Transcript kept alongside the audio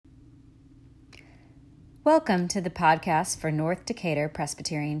Welcome to the podcast for North Decatur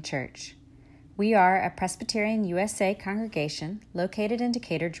Presbyterian Church. We are a Presbyterian USA congregation located in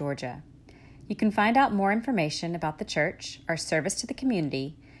Decatur, Georgia. You can find out more information about the church, our service to the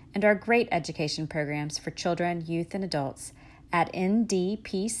community, and our great education programs for children, youth, and adults at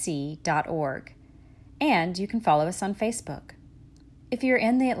ndpc.org. And you can follow us on Facebook. If you're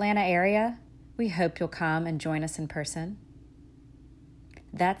in the Atlanta area, we hope you'll come and join us in person.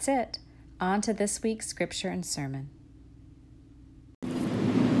 That's it. On to this week's scripture and sermon.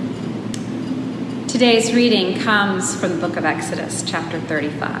 Today's reading comes from the book of Exodus, chapter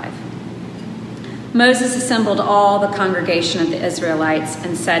 35. Moses assembled all the congregation of the Israelites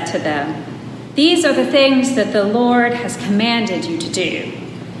and said to them, "These are the things that the Lord has commanded you to do.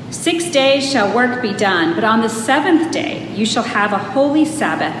 6 days shall work be done, but on the seventh day you shall have a holy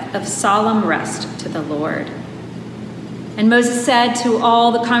Sabbath of solemn rest to the Lord." And Moses said to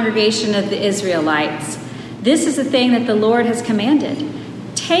all the congregation of the Israelites, "This is the thing that the Lord has commanded.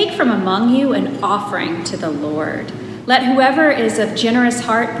 Take from among you an offering to the Lord. Let whoever is of generous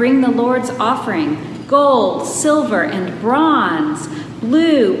heart bring the Lord's offering, gold, silver, and bronze,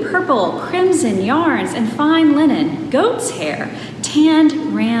 blue, purple, crimson yarns, and fine linen, goat's hair,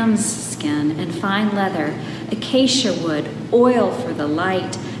 tanned ram's skin, and fine leather, acacia wood, oil for the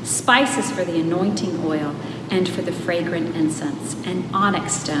light, spices for the anointing oil, and for the fragrant incense, and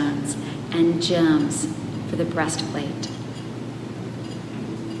onyx stones, and gems for the breastplate."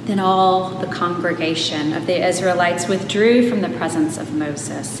 Then all the congregation of the Israelites withdrew from the presence of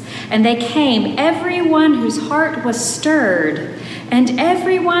Moses, and they came, everyone whose heart was stirred, and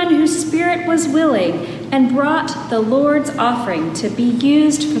everyone whose spirit was willing, and brought the Lord's offering to be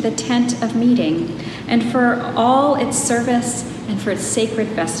used for the tent of meeting, and for all its service, and for its sacred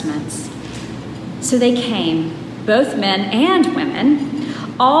vestments. So they came, both men and women.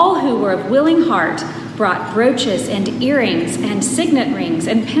 All who were of willing heart brought brooches and earrings and signet rings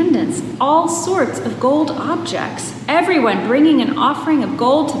and pendants, all sorts of gold objects, everyone bringing an offering of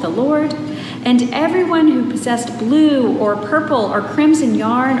gold to the Lord. And everyone who possessed blue or purple or crimson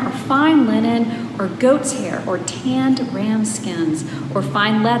yarn or fine linen or goat's hair or tanned ram skins or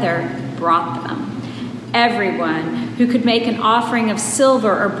fine leather brought them. Everyone who could make an offering of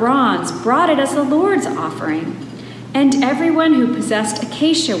silver or bronze brought it as the Lord's offering. And everyone who possessed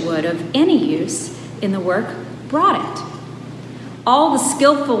acacia wood of any use in the work brought it. All the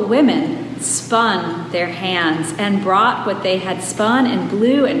skillful women spun their hands and brought what they had spun in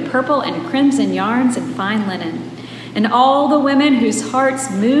blue and purple and crimson yarns and fine linen. And all the women whose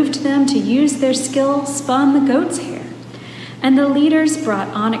hearts moved them to use their skill spun the goat's hair. And the leaders brought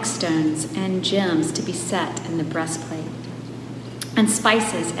onyx stones and gems to be set in the breastplate, and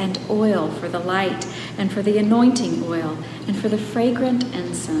spices and oil for the light, and for the anointing oil, and for the fragrant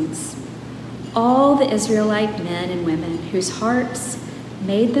incense. All the Israelite men and women whose hearts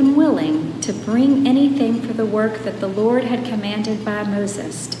made them willing to bring anything for the work that the Lord had commanded by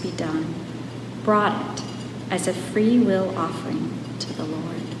Moses to be done, brought it as a free will offering to the Lord.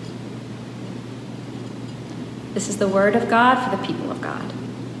 This is the word of God for the people of God.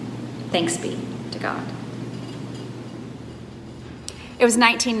 Thanks be to God. It was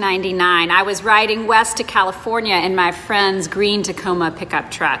 1999. I was riding west to California in my friend's green Tacoma pickup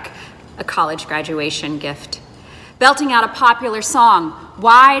truck, a college graduation gift, belting out a popular song,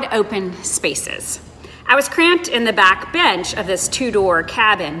 Wide Open Spaces. I was cramped in the back bench of this two-door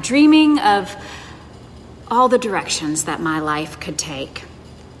cabin, dreaming of all the directions that my life could take.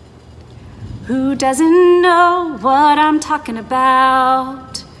 Who doesn't know what I'm talking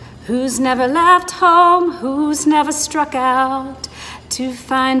about? Who's never left home? Who's never struck out to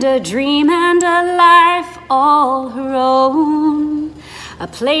find a dream and a life all her own? A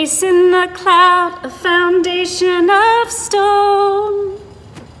place in the cloud, a foundation of stone.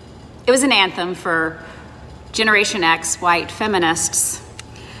 It was an anthem for Generation X white feminists.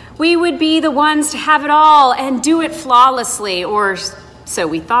 We would be the ones to have it all and do it flawlessly, or so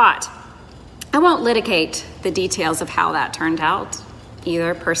we thought. I won't litigate the details of how that turned out,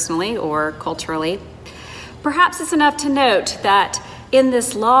 either personally or culturally. Perhaps it's enough to note that in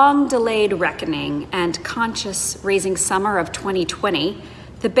this long-delayed reckoning and conscious raising summer of 2020,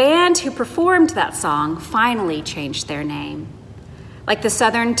 the band who performed that song finally changed their name. Like the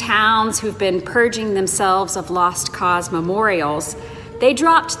southern towns who've been purging themselves of lost cause memorials, they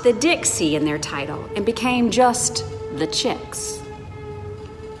dropped the Dixie in their title and became just the Chicks.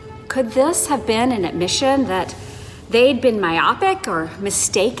 Could this have been an admission that they'd been myopic or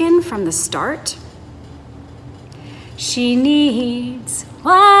mistaken from the start? She needs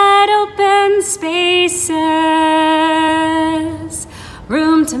wide open spaces,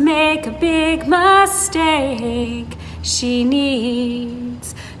 room to make a big mistake. She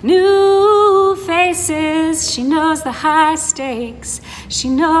needs new faces. She knows the high stakes. She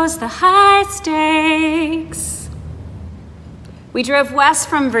knows the high stakes. We drove west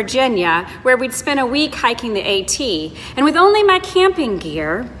from Virginia, where we'd spent a week hiking the AT, and with only my camping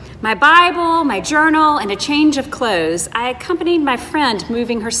gear, my Bible, my journal, and a change of clothes, I accompanied my friend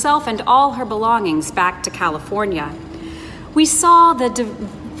moving herself and all her belongings back to California. We saw the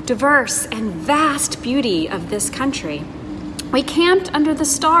diverse and vast beauty of this country. We camped under the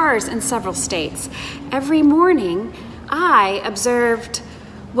stars in several states. Every morning, I observed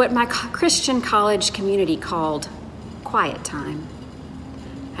what my Christian college community called quiet time.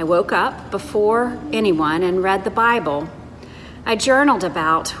 I woke up before anyone and read the Bible. I journaled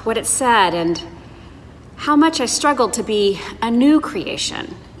about what it said and how much I struggled to be a new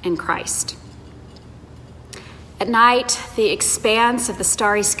creation in Christ. At night, the expanse of the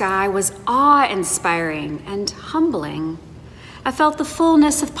starry sky was awe-inspiring and humbling. I felt the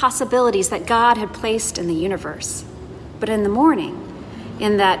fullness of possibilities that God had placed in the universe. But in the morning,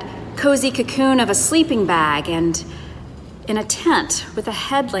 in that cozy cocoon of a sleeping bag and in a tent with a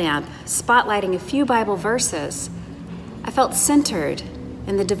headlamp spotlighting a few Bible verses, I felt centered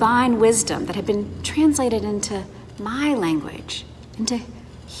in the divine wisdom that had been translated into my language, into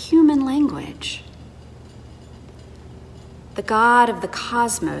human language. The God of the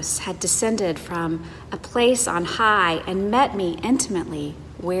cosmos had descended from a place on high and met me intimately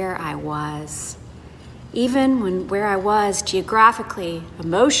where I was. Even when where I was geographically,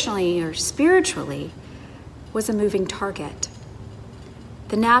 emotionally, or spiritually was a moving target.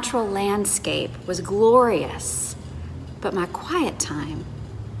 The natural landscape was glorious, but my quiet time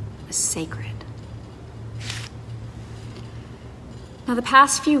was sacred. Now, the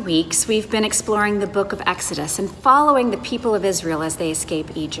past few weeks, we've been exploring the book of Exodus and following the people of Israel as they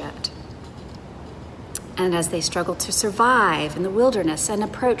escape Egypt and as they struggle to survive in the wilderness and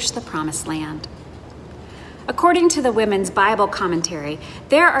approach the promised land. According to the Women's Bible Commentary,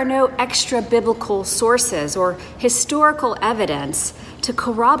 there are no extra biblical sources or historical evidence to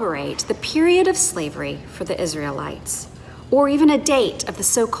corroborate the period of slavery for the Israelites, or even a date of the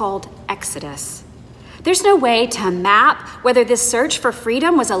so-called Exodus. There's no way to map whether this search for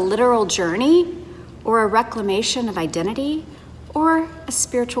freedom was a literal journey, or a reclamation of identity, or a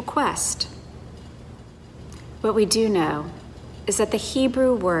spiritual quest. What we do know is that the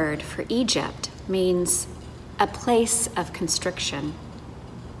Hebrew word for Egypt means a place of constriction.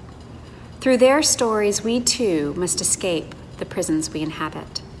 Through their stories, we too must escape the prisons we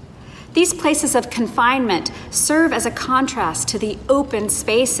inhabit. These places of confinement serve as a contrast to the open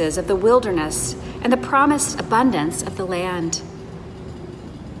spaces of the wilderness and the promised abundance of the land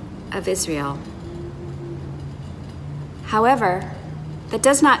of Israel. However, that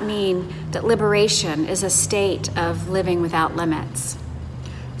does not mean that liberation is a state of living without limits.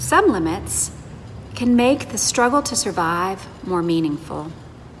 Some limits can make the struggle to survive more meaningful,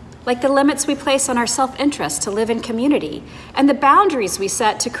 like the limits we place on our self-interest to live in community and the boundaries we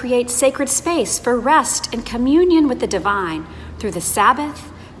set to create sacred space for rest and communion with the divine through the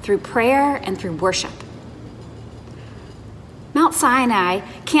Sabbath, through prayer, and through worship. Mount Sinai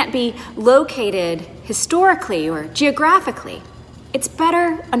can't be located historically or geographically. It's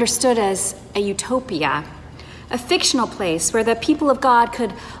better understood as a utopia, a fictional place where the people of God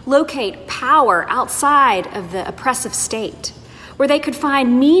could locate power outside of the oppressive state, where they could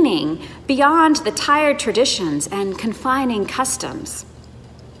find meaning beyond the tired traditions and confining customs.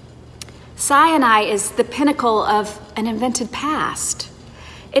 Sinai is the pinnacle of an invented past.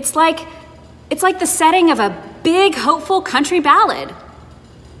 It's like the setting of a big, hopeful country ballad.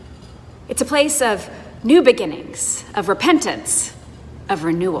 It's a place of new beginnings, of repentance, of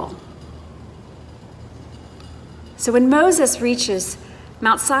renewal. So when Moses reaches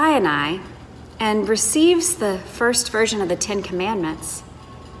Mount Sinai and receives the first version of the Ten Commandments,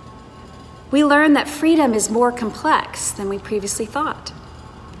 we learn that freedom is more complex than we previously thought.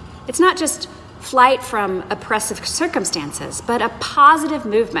 It's not just flight from oppressive circumstances, but a positive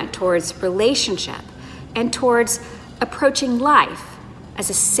movement towards relationship and towards approaching life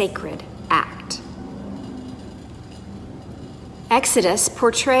as a sacred act. Exodus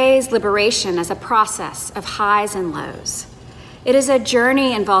portrays liberation as a process of highs and lows. It is a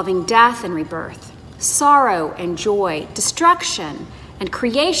journey involving death and rebirth, sorrow and joy, destruction and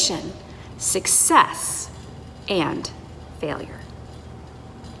creation, success and failure.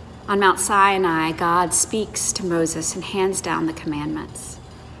 On Mount Sinai, God speaks to Moses and hands down the commandments.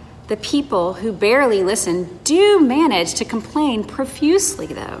 The people who barely listen do manage to complain profusely,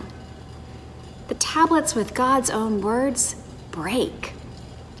 though. The tablets with God's own words break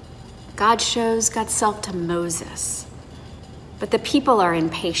God shows God's self to Moses, but the people are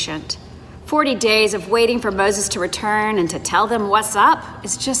impatient. 40 days of waiting for Moses to return and to tell them what's up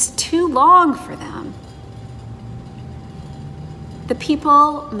is just too long for them. The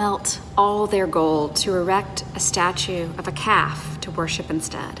people melt all their gold to erect a statue of a calf to worship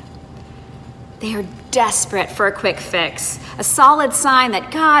instead. They are desperate for a quick fix, a solid sign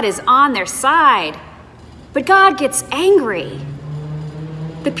that God is on their side. But God gets angry.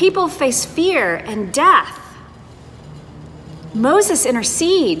 The people face fear and death. Moses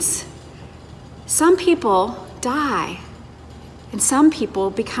intercedes. Some people die, and some people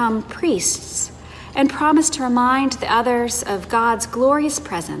become priests and promise to remind the others of God's glorious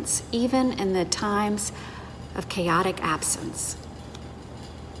presence, even in the times of chaotic absence.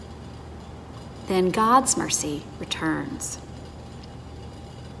 Then God's mercy returns.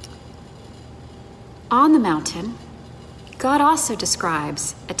 On the mountain, God also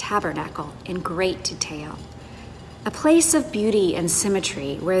describes a tabernacle in great detail, a place of beauty and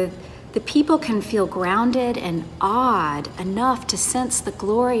symmetry where the people can feel grounded and awed enough to sense the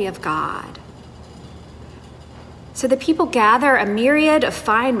glory of God. So the people gather a myriad of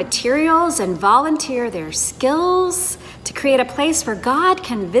fine materials and volunteer their skills to create a place where God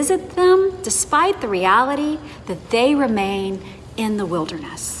can visit them despite the reality that they remain in the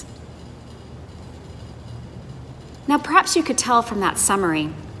wilderness. Now, perhaps you could tell from that summary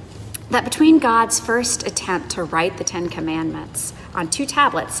that between God's first attempt to write the Ten Commandments on 2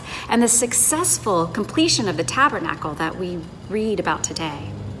 tablets and the successful completion of the tabernacle that we read about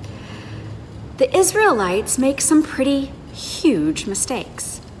today, the Israelites make some pretty huge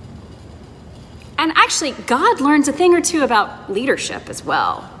mistakes. And actually, God learns a thing or two about leadership as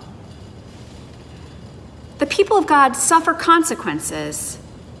well. The people of God suffer consequences,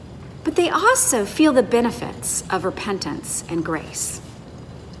 but they also feel the benefits of repentance and grace.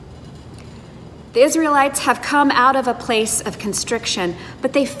 The Israelites have come out of a place of constriction,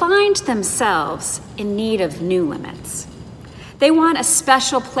 but they find themselves in need of new limits. They want a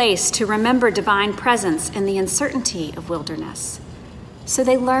special place to remember divine presence in the uncertainty of wilderness, so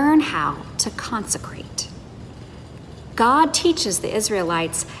they learn how to consecrate. God teaches the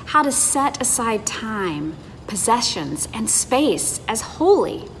Israelites how to set aside time, possessions, and space as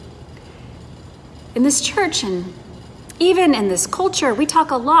holy. In this church and even in this culture, we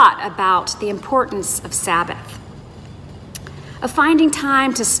talk a lot about the importance of Sabbath, of finding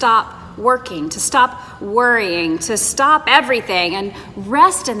time to stop working, to stop worrying, to stop everything and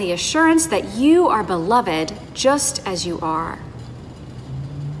rest in the assurance that you are beloved just as you are.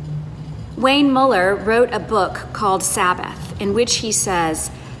 Wayne Muller wrote a book called Sabbath, in which he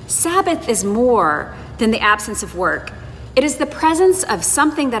says, "Sabbath is more than the absence of work. It is the presence of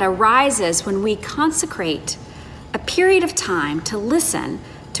something that arises when we consecrate a period of time to listen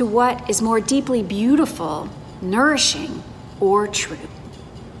to what is more deeply beautiful, nourishing, or true."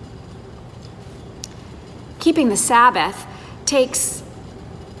 Keeping the Sabbath takes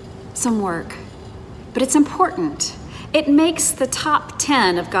some work, but it's important. It makes the top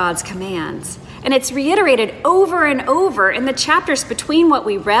 10 of God's commands, and it's reiterated over and over in the chapters between what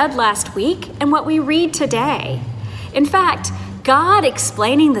we read last week and what we read today. In fact, God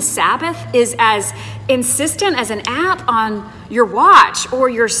explaining the Sabbath is as insistent as an app on your watch or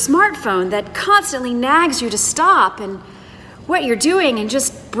your smartphone that constantly nags you to stop and what you're doing and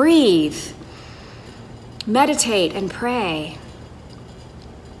just breathe, meditate, and pray.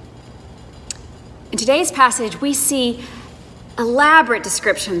 In today's passage, we see elaborate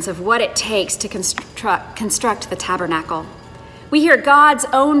descriptions of what it takes to construct the tabernacle. We hear God's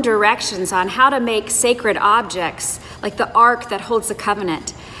own directions on how to make sacred objects like the ark that holds the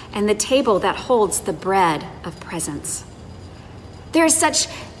covenant and the table that holds the bread of presence. There is such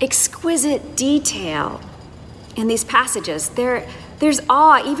exquisite detail in these passages. There's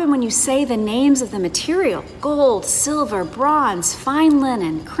awe even when you say the names of the material: gold, silver, bronze, fine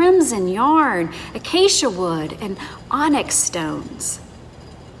linen, crimson yarn, acacia wood, and onyx stones.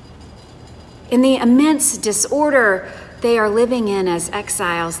 In the immense disorder they are living in as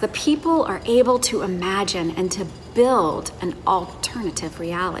exiles, the people are able to imagine and to build an alternative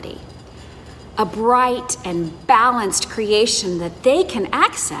reality, a bright and balanced creation that they can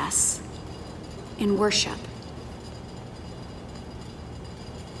access in worship.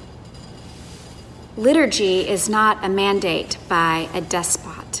 Liturgy is not a mandate by a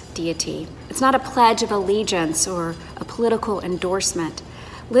despot deity. It's not a pledge of allegiance or a political endorsement.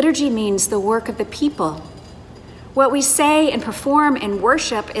 Liturgy means the work of the people. What we say and perform in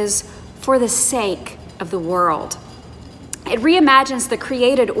worship is for the sake of the world. It reimagines the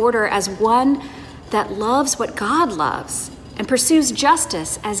created order as one that loves what God loves and pursues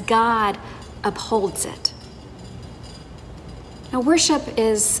justice as God upholds it. Now, worship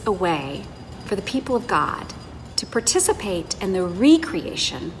is a way for the people of God to participate in the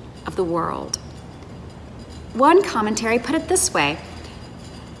recreation of the world. One commentary put it this way: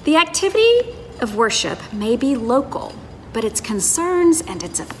 the activity of worship may be local, but its concerns and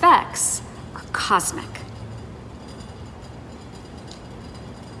its effects are cosmic.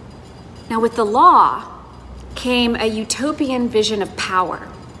 Now, with the law came a utopian vision of power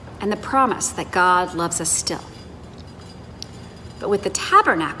and the promise that God loves us still. But with the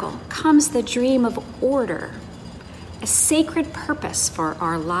tabernacle comes the dream of order, a sacred purpose for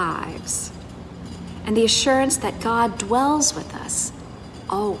our lives, and the assurance that God dwells with us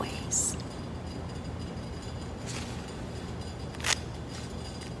always.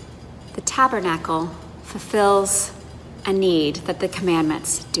 The tabernacle fulfills a need that the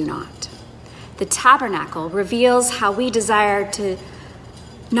commandments do not. The tabernacle reveals how we desire to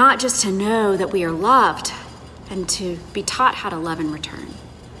not just to know that we are loved and to be taught how to love in return,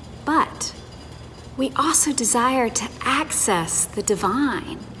 but we also desire to access the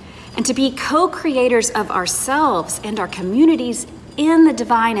divine and to be co-creators of ourselves and our communities in the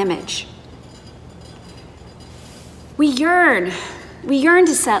divine image. We yearn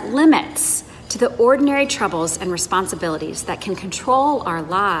to set limits to the ordinary troubles and responsibilities that can control our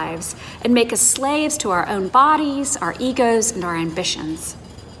lives and make us slaves to our own bodies, our egos, and our ambitions.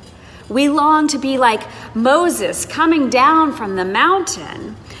 We long to be like Moses coming down from the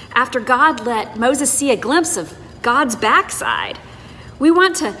mountain after God let Moses see a glimpse of God's backside. We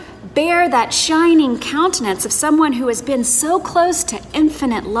want to bear that shining countenance of someone who has been so close to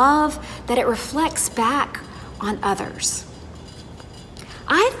infinite love that it reflects back on others.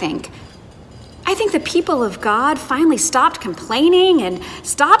 I think the people of God finally stopped complaining and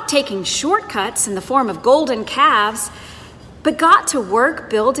stopped taking shortcuts in the form of golden calves, but got to work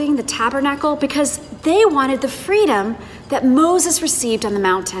building the tabernacle because they wanted the freedom that Moses received on the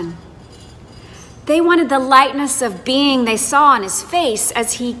mountain. They wanted the lightness of being they saw on his face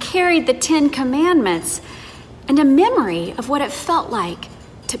as he carried the 10 Commandments and a memory of what it felt like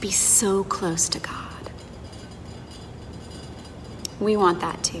to be so close to God. We want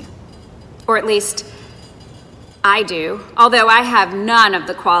that too. Or at least I do, although I have none of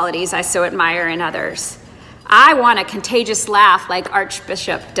the qualities I so admire in others. I want a contagious laugh like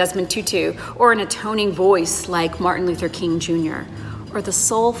Archbishop Desmond Tutu, or an atoning voice like Martin Luther King Jr., or the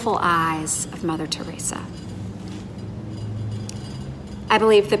soulful eyes of Mother Teresa. I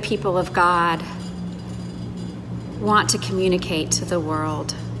believe the people of God want to communicate to the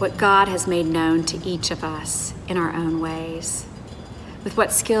world what God has made known to each of us in our own ways, with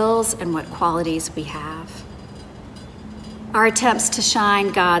what skills and what qualities we have. Our attempts to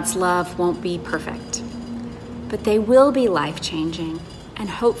shine God's love won't be perfect, but they will be life-changing and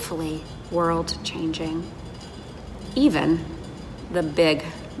hopefully world-changing, even the big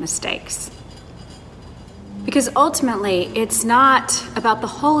mistakes. Because ultimately, it's not about the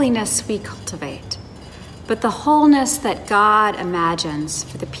holiness we cultivate, but the wholeness that God imagines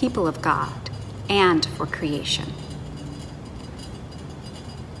for the people of God and for creation.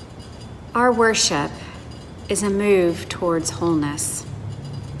 Our worship is a move towards wholeness.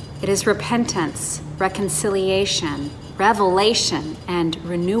 It is repentance, reconciliation, revelation, and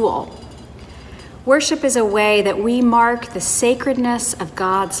renewal. Worship is a way that we mark the sacredness of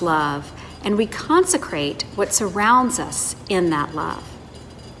God's love, and we consecrate what surrounds us in that love.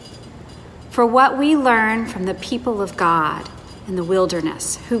 For what we learn from the people of God in the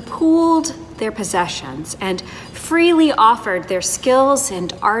wilderness, who pooled their possessions and freely offered their skills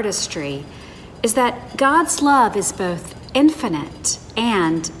and artistry, is that God's love is both infinite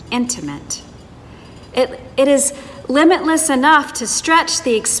and intimate. It is limitless enough to stretch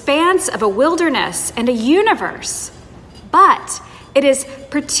the expanse of a wilderness and a universe, but it is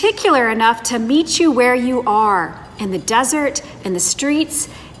particular enough to meet you where you are, in the desert, in the streets,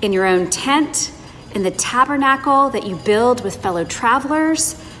 in your own tent, in the tabernacle that you build with fellow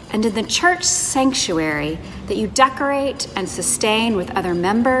travelers, and in the church sanctuary that you decorate and sustain with other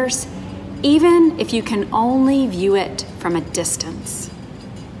members, even if you can only view it from a distance.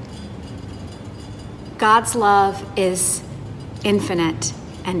 God's love is infinite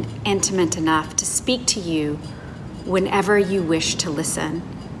and intimate enough to speak to you whenever you wish to listen.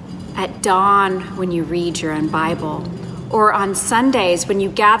 At dawn when you read your own Bible, or on Sundays when you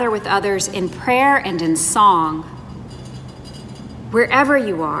gather with others in prayer and in song. Wherever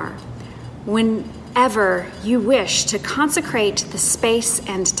you are, whenever you wish to consecrate the space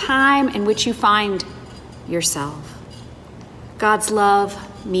and time in which you find yourself, God's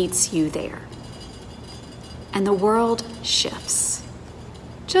love meets you there. and the world shifts.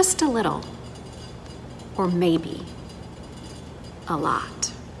 Just a little, or maybe a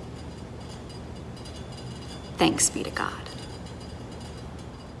lot. Thanks be to God.